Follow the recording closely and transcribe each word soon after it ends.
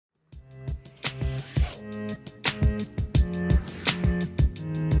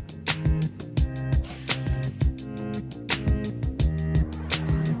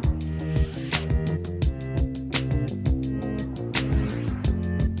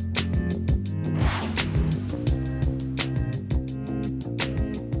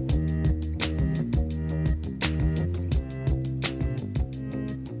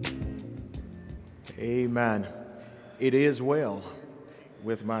Amen. It is well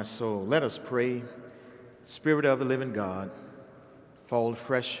with my soul. Let us pray. Spirit of the living God, fall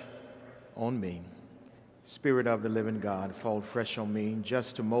fresh on me. Spirit of the living God, fall fresh on me,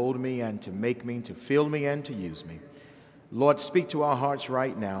 just to mold me and to make me, to fill me and to use me. Lord, speak to our hearts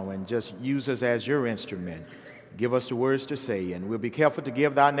right now and just use us as your instrument. Give us the words to say, and we'll be careful to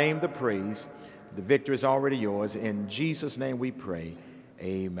give thy name the praise. The victory is already yours. In Jesus' name we pray.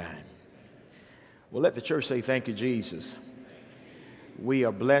 Amen. Well, let the church say thank you, Jesus. We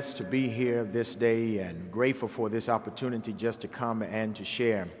are blessed to be here this day and grateful for this opportunity just to come and to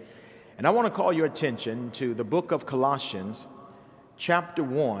share. And I want to call your attention to the book of Colossians, chapter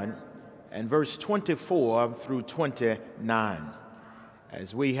 1, and verse 24 through 29.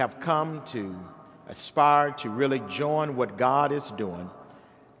 As we have come to aspire to really join what God is doing,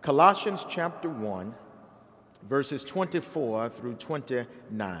 Colossians chapter 1, verses 24 through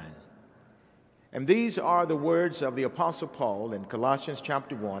 29. And these are the words of the Apostle Paul in Colossians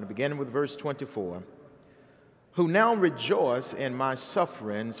chapter 1, beginning with verse 24, who now rejoice in my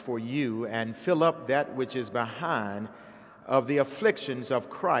sufferings for you and fill up that which is behind of the afflictions of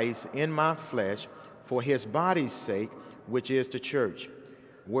Christ in my flesh for his body's sake, which is the church,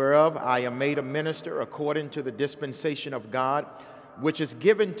 whereof I am made a minister according to the dispensation of God, which is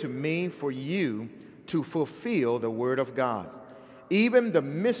given to me for you to fulfill the word of God, even the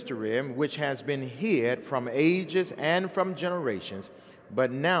mystery which has been hid from ages and from generations,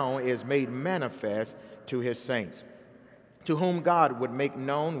 but now is made manifest to his saints, to whom God would make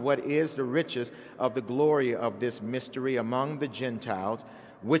known what is the riches of the glory of this mystery among the Gentiles,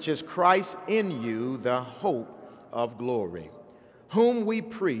 which is Christ in you, the hope of glory, whom we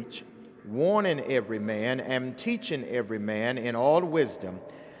preach, warning every man and teaching every man in all wisdom,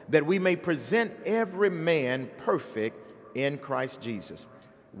 that we may present every man perfect in Christ Jesus,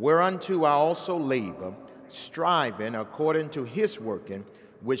 whereunto I also labor, striving according to his working,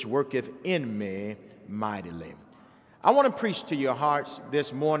 which worketh in me mightily. I want to preach to your hearts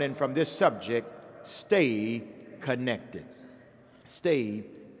this morning from this subject, stay connected. Stay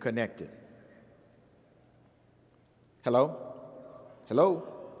connected. Hello? Hello?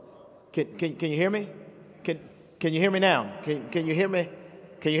 Can you hear me? Can you hear me now? Can you hear me?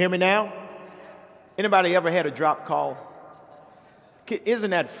 Can you hear me now? Anybody ever had a drop call?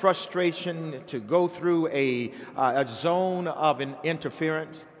 Isn't that frustration to go through a zone of an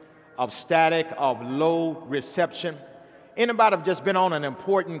interference, of static, of low reception? Anybody have just been on an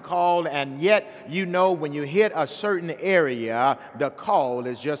important call and yet you know when you hit a certain area, the call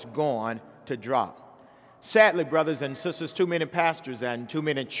is just going to drop? Sadly, brothers and sisters, too many pastors and too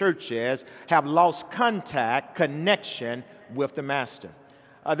many churches have lost connection with the Master.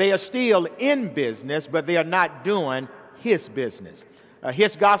 They are still in business, but they are not doing his business.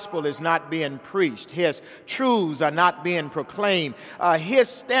 His gospel is not being preached. His truths are not being proclaimed. His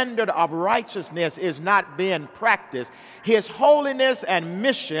standard of righteousness is not being practiced. His holiness and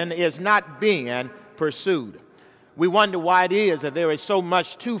mission is not being pursued. We wonder why it is that there is so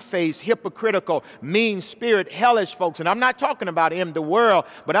much two-faced, hypocritical, mean-spirit, hellish folks. And I'm not talking about in the world,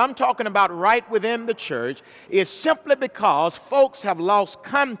 but I'm talking about right within the church. It's simply because folks have lost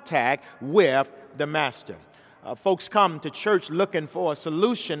contact with the Master. Folks come to church looking for a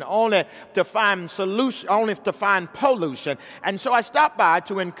solution only to find pollution. And so I stopped by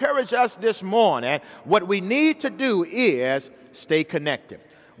to encourage us this morning. What we need to do is stay connected.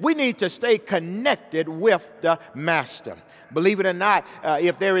 We need to stay connected with the Master. Believe it or not,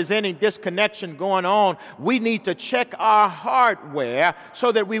 if there is any disconnection going on, we need to check our hardware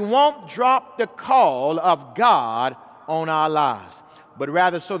so that we won't drop the call of God on our lives, but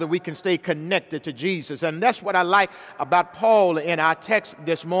rather so that we can stay connected to Jesus. And that's what I like about Paul in our text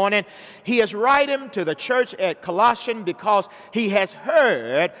this morning. He is writing to the church at Colossians because he has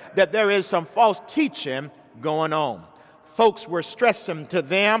heard that there is some false teaching going on. Folks were stressing to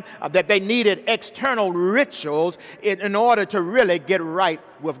them that they needed external rituals in order to really get right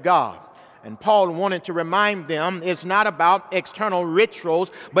with God. And Paul wanted to remind them it's not about external rituals,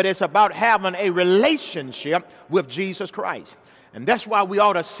 but it's about having a relationship with Jesus Christ. And that's why we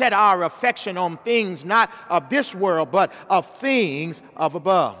ought to set our affection on things not of this world, but of things of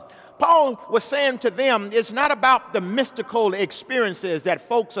above. Paul was saying to them, it's not about the mystical experiences that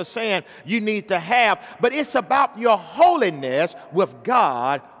folks are saying you need to have, but it's about your holiness with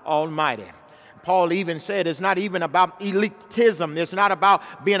God Almighty. Paul even said it's not even about elitism. It's not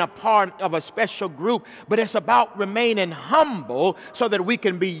about being a part of a special group, but it's about remaining humble so that we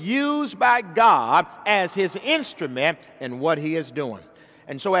can be used by God as his instrument in what he is doing.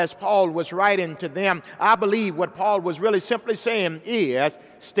 And so as Paul was writing to them, I believe what Paul was really simply saying is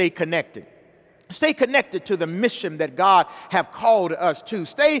stay connected. Stay connected to the mission that God have called us to.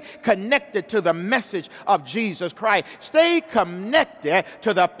 Stay connected to the message of Jesus Christ. Stay connected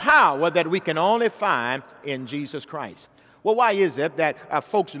to the power that we can only find in Jesus Christ. Well, why is it that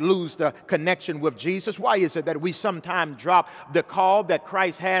folks lose the connection with Jesus? Why is it that we sometimes drop the call that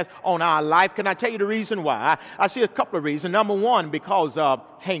Christ has on our life? Can I tell you the reason why? I see a couple of reasons. Number one, because of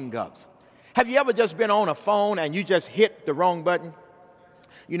hang-ups. Have you ever just been on a phone and you just hit the wrong button?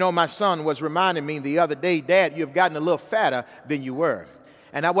 You know, my son was reminding me the other day, Dad, you've gotten a little fatter than you were.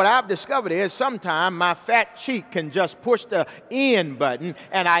 And what I've discovered is sometimes my fat cheek can just push the end button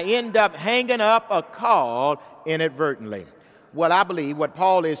and I end up hanging up a call inadvertently. Well, I believe what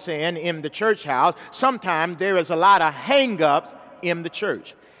Paul is saying in the church house, sometimes there is a lot of hang-ups in the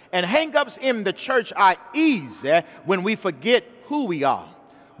church. And hang-ups in the church are easy when we forget who we are,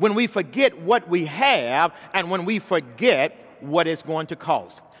 when we forget what we have, and when we forget what it's going to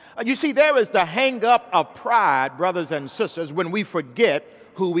cost. You see, there is the hang-up of pride, brothers and sisters, when we forget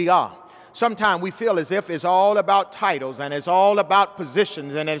who we are. Sometimes we feel as if it's all about titles and it's all about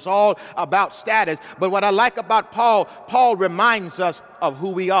positions and it's all about status. But what I like about Paul reminds us of who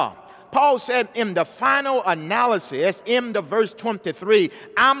we are. Paul said in the final analysis, in the verse 23,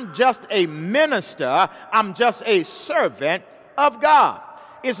 I'm just a minister, I'm just a servant of God.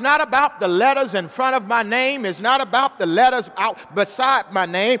 It's not about the letters in front of my name. It's not about the letters out beside my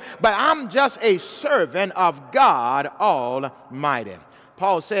name, but I'm just a servant of God Almighty.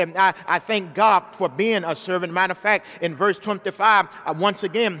 Paul said, I thank God for being a servant. Matter of fact, in verse 25, once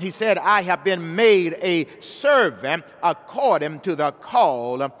again, he said, I have been made a servant according to the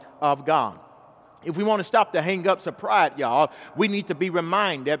call of God. If we want to stop the hang-ups of pride, y'all, we need to be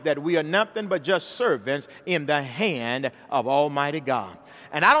reminded that we are nothing but just servants in the hand of Almighty God.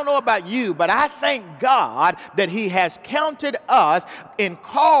 And I don't know about you, but I thank God that He has counted us and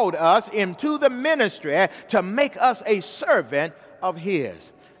called us into the ministry to make us a servant of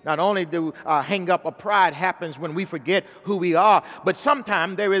His. Not only do hang-up of pride happens when we forget who we are, but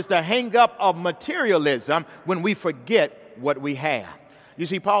sometimes there is the hang-up of materialism when we forget what we have. You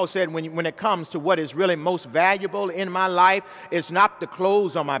see, Paul said when it comes to what is really most valuable in my life, it's not the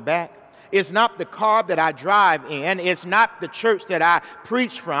clothes on my back. It's not the car that I drive in. It's not the church that I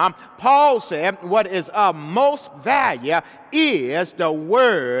preach from. Paul said what is of most value is the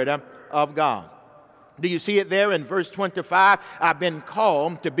Word of God. Do you see it there in verse 25? I've been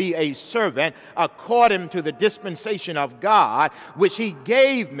called to be a servant according to the dispensation of God, which He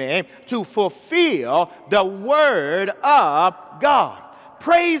gave me to fulfill the Word of God.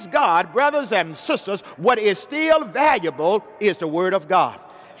 Praise God, brothers and sisters, what is still valuable is the Word of God.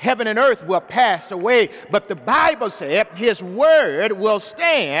 Heaven and earth will pass away, but the Bible said His Word will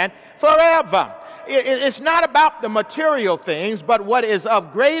stand forever. It's not about the material things, but what is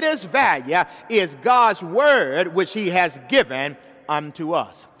of greatest value is God's Word, which He has given unto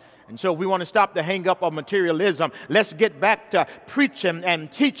us. And so if we want to stop the hang-up of materialism, let's get back to preaching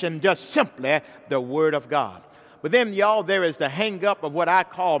and teaching just simply the Word of God. But then, y'all, there is the hang-up of what I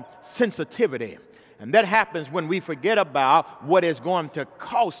call sensitivity. And that happens when we forget about what is going to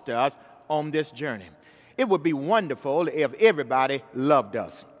cost us on this journey. It would be wonderful if everybody loved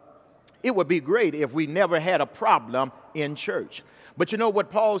us. It would be great if we never had a problem in church. But you know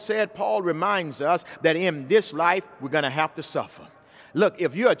what Paul said? Paul reminds us that in this life, we're going to have to suffer. Look,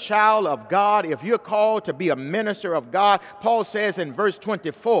 if you're a child of God, if you're called to be a minister of God, Paul says in verse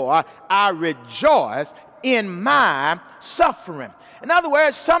 24, I rejoice in my suffering. In other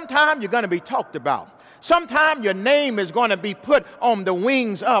words, sometime you're going to be talked about. Sometime your name is going to be put on the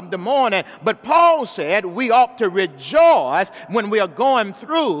wings of the morning. But Paul said we ought to rejoice when we are going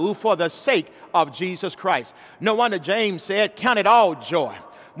through for the sake of Jesus Christ. No wonder James said, count it all joy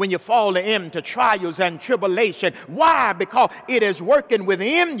when you fall into trials and tribulation. Why? Because it is working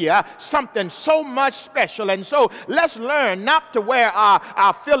within you something so much special. And so let's learn not to wear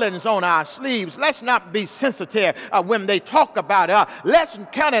our feelings on our sleeves. Let's not be sensitive when they talk about us. Let's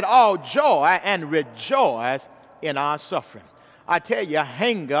count it all joy and rejoice in our suffering. I tell you,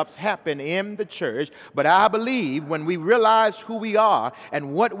 hang-ups happen in the church, but I believe when we realize who we are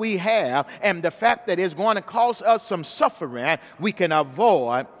and what we have and the fact that it's going to cause us some suffering, we can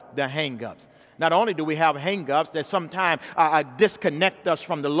avoid the hang-ups. Not only do we have hang-ups that sometimes disconnect us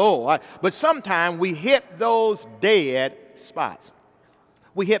from the Lord, but sometimes we hit those dead spots.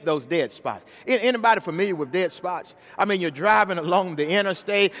 We hit those dead spots. Anybody familiar with dead spots? I mean, you're driving along the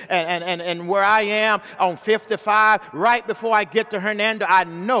interstate, and where I am on 55, right before I get to Hernando, I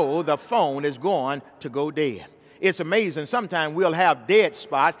know the phone is going to go dead. It's amazing. Sometimes we'll have dead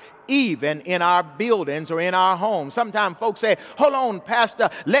spots even in our buildings or in our homes. Sometimes folks say, hold on, Pastor,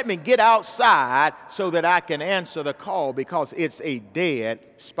 let me get outside so that I can answer the call because it's a dead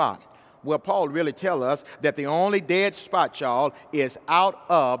spot. Well, Paul really tells us that the only dead spot, y'all, is out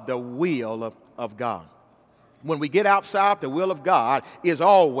of the will of God. When we get outside the will of God is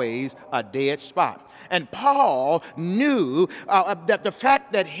always a dead spot. And Paul knew that the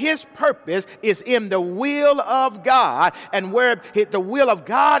fact that his purpose is in the will of God, and where the will of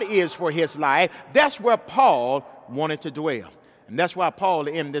God is for his life, that's where Paul wanted to dwell. And that's why Paul,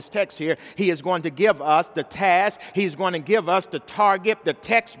 in this text here, he is going to give us the task, he's going to give us the target, the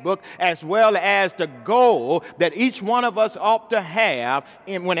textbook, as well as the goal that each one of us ought to have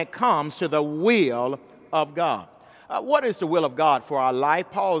when it comes to the will of God. What is the will of God for our life?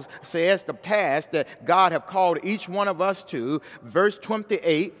 Paul says the task that God have called each one of us to, verse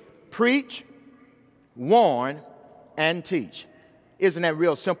 28, preach, warn, and teach. Isn't that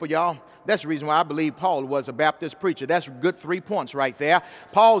real simple, y'all? That's the reason why I believe Paul was a Baptist preacher. That's good 3 points right there.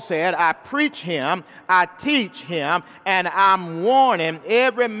 Paul said, I preach him, I teach him, and I'm warning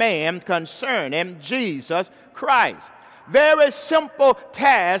every man concerning Jesus Christ. Very simple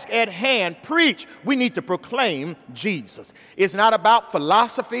task at hand. Preach. We need to proclaim Jesus. It's not about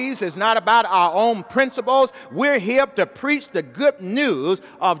philosophies. It's not about our own principles. We're here to preach the good news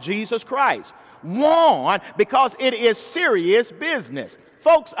of Jesus Christ. Warn, because it is serious business.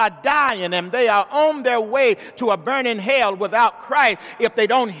 Folks are dying and they are on their way to a burning hell without Christ if they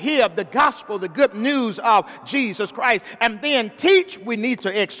don't hear the gospel, the good news of Jesus Christ. And then teach, we need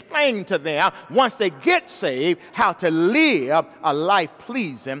to explain to them, once they get saved, how to live a life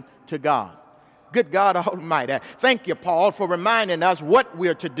pleasing to God. Good God Almighty. Thank you, Paul, for reminding us what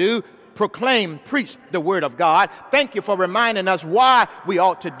we're to do. Proclaim, preach the word of God. Thank you for reminding us why we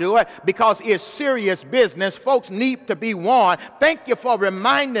ought to do it, because it's serious business. Folks need to be warned. Thank you for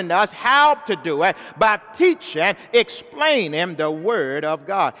reminding us how to do it by teaching, explaining the word of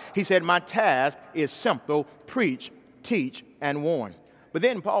God. He said, my task is simple: preach, teach, and warn. But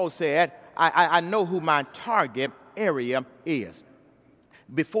then Paul said, I know who my target area is.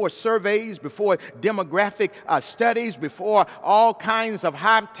 Before surveys, before demographic studies, before all kinds of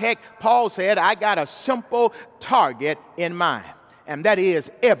high tech, Paul said, I got a simple target in mind, and that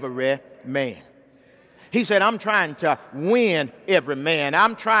is every man. He said, I'm trying to win every man.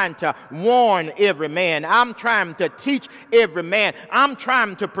 I'm trying to warn every man. I'm trying to teach every man. I'm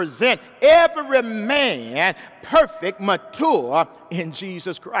trying to present every man perfect, mature in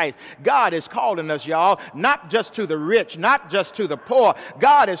Jesus Christ. God is calling us, y'all, not just to the rich, not just to the poor.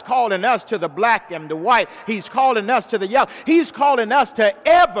 God is calling us to the black and the white. He's calling us to the young. He's calling us to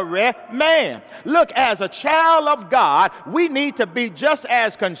every man. Look, as a child of God, we need to be just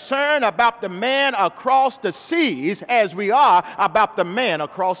as concerned about the man across the seas as we are about the man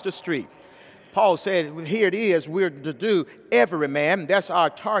across the street. Paul said, here it is, we're to do every man. That's our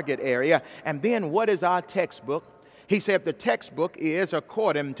target area. And then what is our textbook? He said the textbook is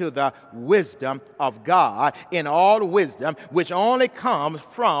according to the wisdom of God, in all wisdom, which only comes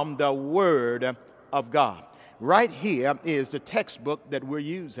from the Word of God. Right here is the textbook that we're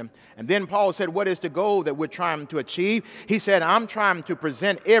using. And then Paul said, what is the goal that we're trying to achieve? He said, I'm trying to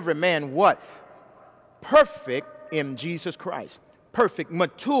present every man what? Perfect in Jesus Christ. Perfect,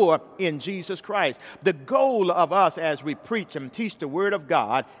 mature in Jesus Christ. The goal of us as we preach and teach the Word of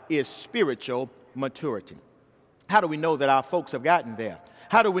God is spiritual maturity. How do we know that our folks have gotten there?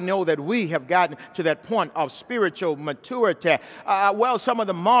 How do we know that we have gotten to that point of spiritual maturity? Well, some of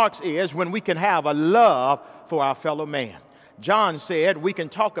the marks is when we can have a love for our fellow man. John said we can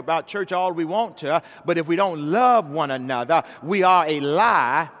talk about church all we want to, but if we don't love one another, we are a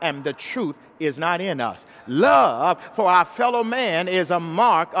lie and the truth is not in us. Love for our fellow man is a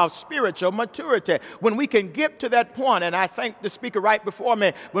mark of spiritual maturity. When we can get to that point, and I thank the speaker right before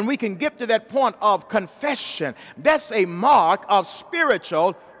me, when we can get to that point of confession, that's a mark of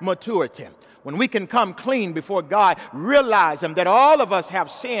spiritual maturity. When we can come clean before God, realizing that all of us have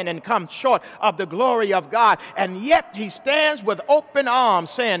sinned and come short of the glory of God, and yet He stands with open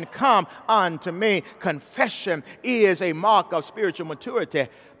arms saying, come unto me. Confession is a mark of spiritual maturity.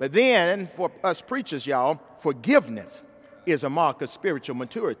 But then for us preachers, y'all, forgiveness is a mark of spiritual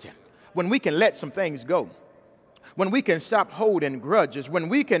maturity. When we can let some things go. When we can stop holding grudges, when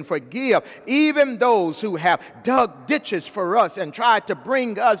we can forgive even those who have dug ditches for us and tried to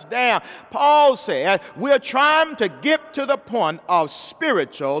bring us down. Paul said we're trying to get to the point of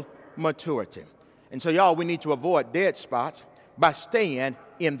spiritual maturity. And so, y'all, we need to avoid dead spots by staying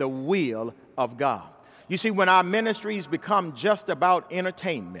in the will of God. You see, when our ministries become just about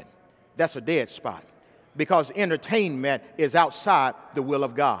entertainment, that's a dead spot. because entertainment is outside the will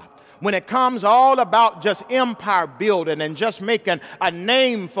of God. When it comes all about just empire building and just making a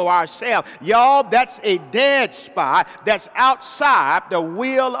name for ourselves, y'all, that's a dead spot. That's outside the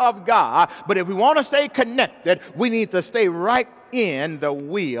will of God. But if we want to stay connected, we need to stay right in the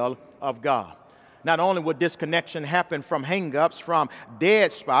will of God. Not only would disconnection happen from hang-ups, from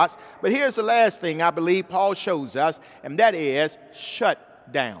dead spots, but here's the last thing I believe Paul shows us, and that is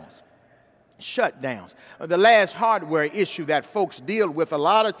shutdowns. Shutdowns. The last hardware issue that folks deal with a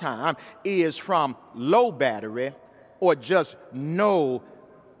lot of time is from low battery or just no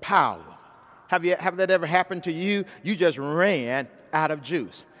power. Have that ever happened to you? You just ran out of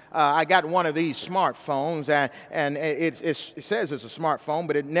juice. I got one of these smartphones, and it says it's a smartphone,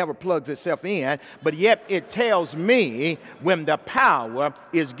 but it never plugs itself in. But yet it tells me when the power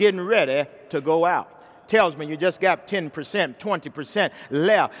is getting ready to go out. Tells me you just got 10%, 20%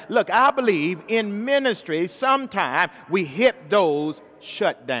 left. Look, I believe in ministry, sometimes we hit those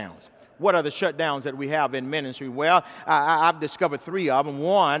shutdowns. What are the shutdowns that we have in ministry? Well, I've discovered 3 of them.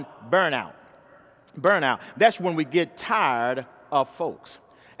 One, burnout. Burnout. That's when we get tired of folks.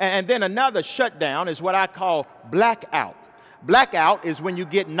 And then another shutdown is what I call blackout. Blackout is when you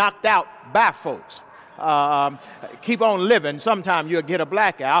get knocked out by folks. Keep on living. Sometimes you'll get a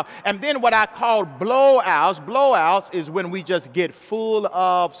blackout. And then what I call blowouts. Blowouts is when we just get full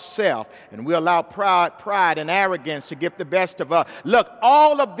of self and we allow pride and arrogance to get the best of us. Look,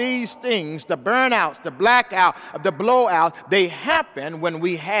 all of these things, the burnouts, the blackout, the blowout, they happen when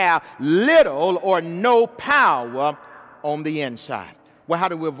we have little or no power on the inside. Well, how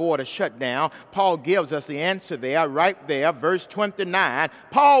do we avoid a shutdown? Paul gives us the answer there, right there, verse 29.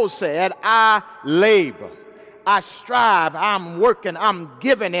 Paul said, I labor, I strive, I'm working, I'm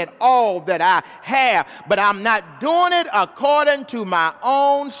giving it all that I have, but I'm not doing it according to my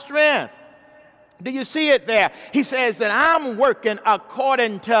own strength. Do you see it there? He says that I'm working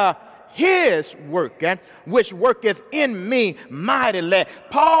according to his working, which worketh in me mightily.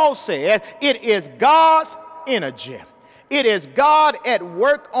 Paul said it is God's energy. It is God at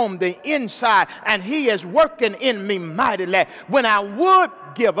work on the inside, and he is working in me mightily. When I would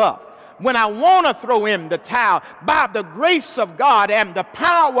give up, when I want to throw in the towel, by the grace of God and the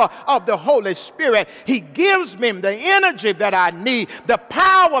power of the Holy Spirit, he gives me the energy that I need, the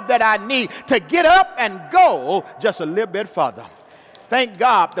power that I need to get up and go just a little bit further. Thank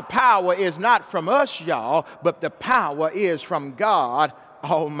God the power is not from us, y'all, but the power is from God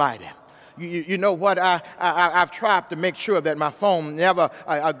Almighty. You know what? I've tried to make sure that my phone never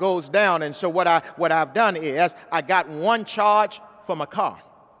goes down. And so what I've done is I got one charge for my car.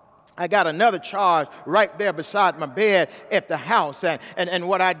 I got another charge right there beside my bed at the house. And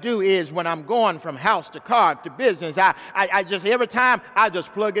what I do is when I'm going from house to car to business, I just every time I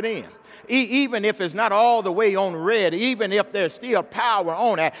just plug it in. Even if it's not all the way on red, even if there's still power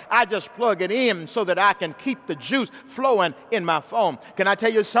on it, I just plug it in so that I can keep the juice flowing in my phone. Can I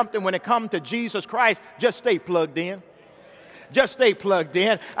tell you something? When it comes to Jesus Christ, just stay plugged in. Just stay plugged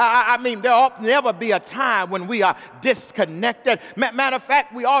in. I mean, there ought never be a time when we are disconnected. Matter of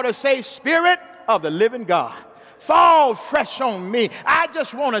fact, we ought to say, Spirit of the living God, fall fresh on me. I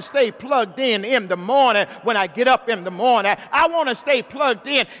just want to stay plugged in the morning when I get up in the morning. I want to stay plugged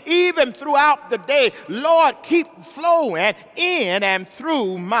in even throughout the day. Lord, keep flowing in and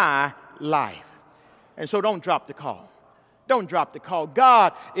through my life. And so don't drop the call. Don't drop the call.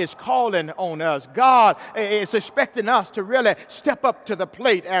 God is calling on us. God is expecting us to really step up to the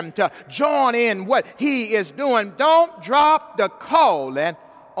plate and to join in what he is doing. Don't drop the calling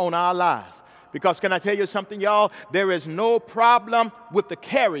on our lives. Because can I tell you something, y'all? There is no problem with the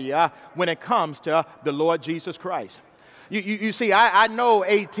carrier when it comes to the Lord Jesus Christ. You see, I know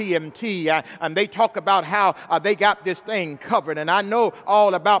AT&T, and they talk about how they got this thing covered, and I know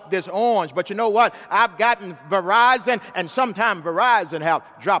all about this orange, but you know what? I've gotten Verizon, and sometimes Verizon have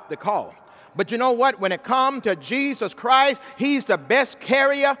dropped the call. But you know what? When it comes to Jesus Christ, he's the best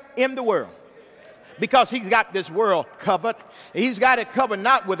carrier in the world. Because he's got this world covered. He's got it covered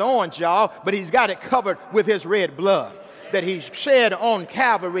not with orange, y'all, but he's got it covered with his red blood that he shed on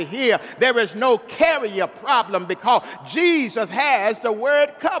Calvary here. There is no carrier problem because Jesus has the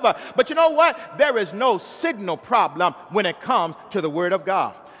word covered. But you know what? There is no signal problem when it comes to the word of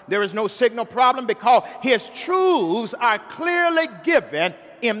God. There is no signal problem because his truths are clearly given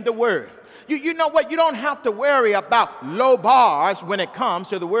in the word. You know what? You don't have to worry about low bars when it comes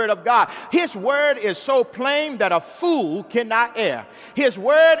to the word of God. His word is so plain that a fool cannot err. His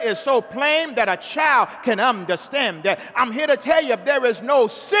word is so plain that a child can understand that. I'm here to tell you there is no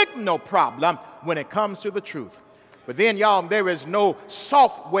signal problem when it comes to the truth. But then, y'all, there is no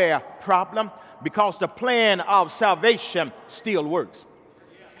software problem. because the plan of salvation still works.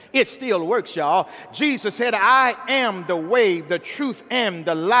 It still works, y'all. Jesus said, I am the way, the truth, and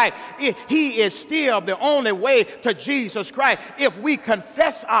the life. He is still the only way to Jesus Christ. If we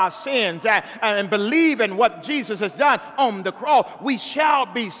confess our sins and believe in what Jesus has done on the cross, we shall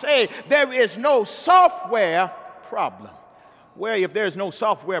be saved. There is no software problem. Well, if there's no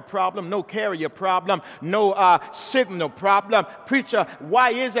software problem, no carrier problem, no signal problem, preacher,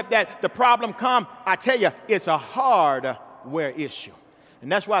 why is it that the problem comes? I tell you, it's a hardware issue.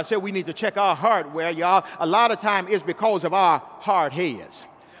 And that's why I said we need to check our hardware, y'all. A lot of time it's because of our hard heads.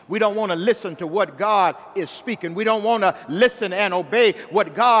 We don't want to listen to what God is speaking. We don't want to listen and obey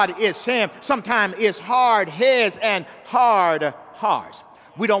what God is saying. Sometimes it's hard heads and hard hearts.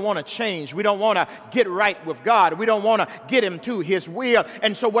 We don't want to change. We don't want to get right with God. We don't want to get him to his will.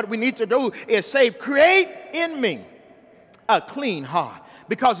 And so what we need to do is say, create in me a clean heart.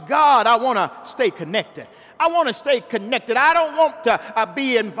 Because God, I want to stay connected. I want to stay connected. I don't want to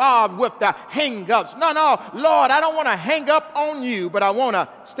be involved with the hang-ups. No, Lord, I don't want to hang up on you, but I want to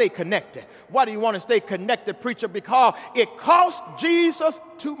stay connected. Why do you want to stay connected, preacher? Because it cost Jesus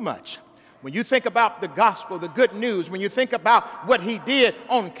too much. When you think about the gospel, the good news, when you think about what he did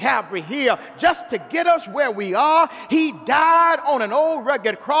on Calvary Hill, just to get us where we are, he died on an old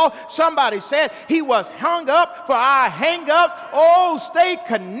rugged cross. Somebody said he was hung up for our hang-ups. Oh, stay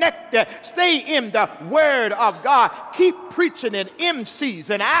connected. Stay in the word of God. Keep preaching it in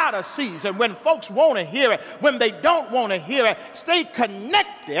season, out of season, when folks want to hear it, when they don't want to hear it. Stay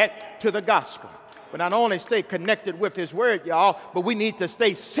connected to the gospel. But not only stay connected with his word, y'all, but we need to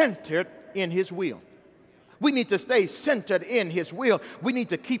stay centered in his will. We need to stay centered in his will. We need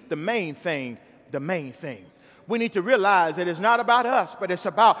to keep the main thing the main thing. We need to realize that it's not about us, but it's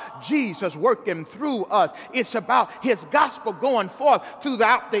about Jesus working through us. It's about his gospel going forth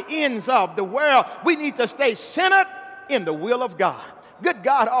throughout the ends of the world. We need to stay centered in the will of God. Good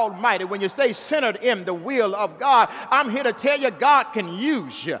God Almighty, when you stay centered in the will of God, I'm here to tell you God can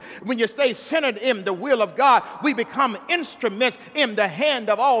use you. When you stay centered in the will of God, we become instruments in the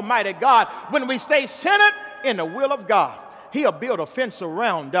hand of Almighty God. When we stay centered in the will of God, he'll build a fence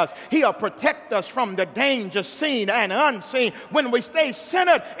around us. He'll protect us from the danger seen and unseen. When we stay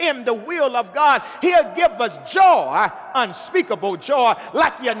centered in the will of God, he'll give us joy, unspeakable joy,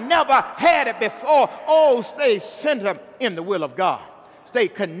 like you never had it before. Oh, stay centered in the will of God. Stay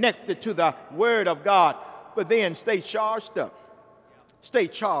connected to the word of God, but then stay charged up. Stay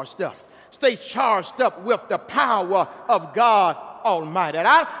charged up. Stay charged up with the power of God Almighty. And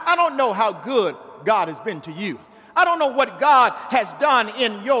I don't know how good God has been to you. I don't know what God has done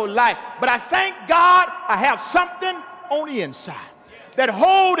in your life, but I thank God I have something on the inside that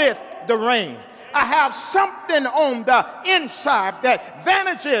holdeth the rein. I have something on the inside that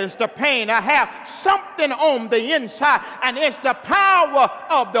vanishes the pain. I have something on the inside, and it's the power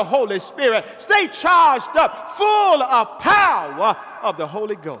of the Holy Spirit. Stay charged up, full of power of the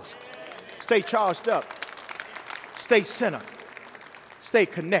Holy Ghost. Stay charged up. Stay centered. Stay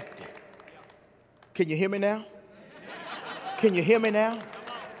connected. Can you hear me now? Can you hear me now?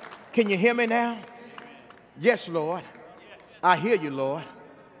 Can you hear me now? Yes, Lord. I hear you, Lord.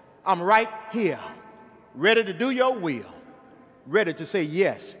 I'm right here, ready to do your will, ready to say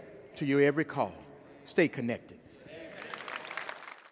yes to your every call. Stay connected.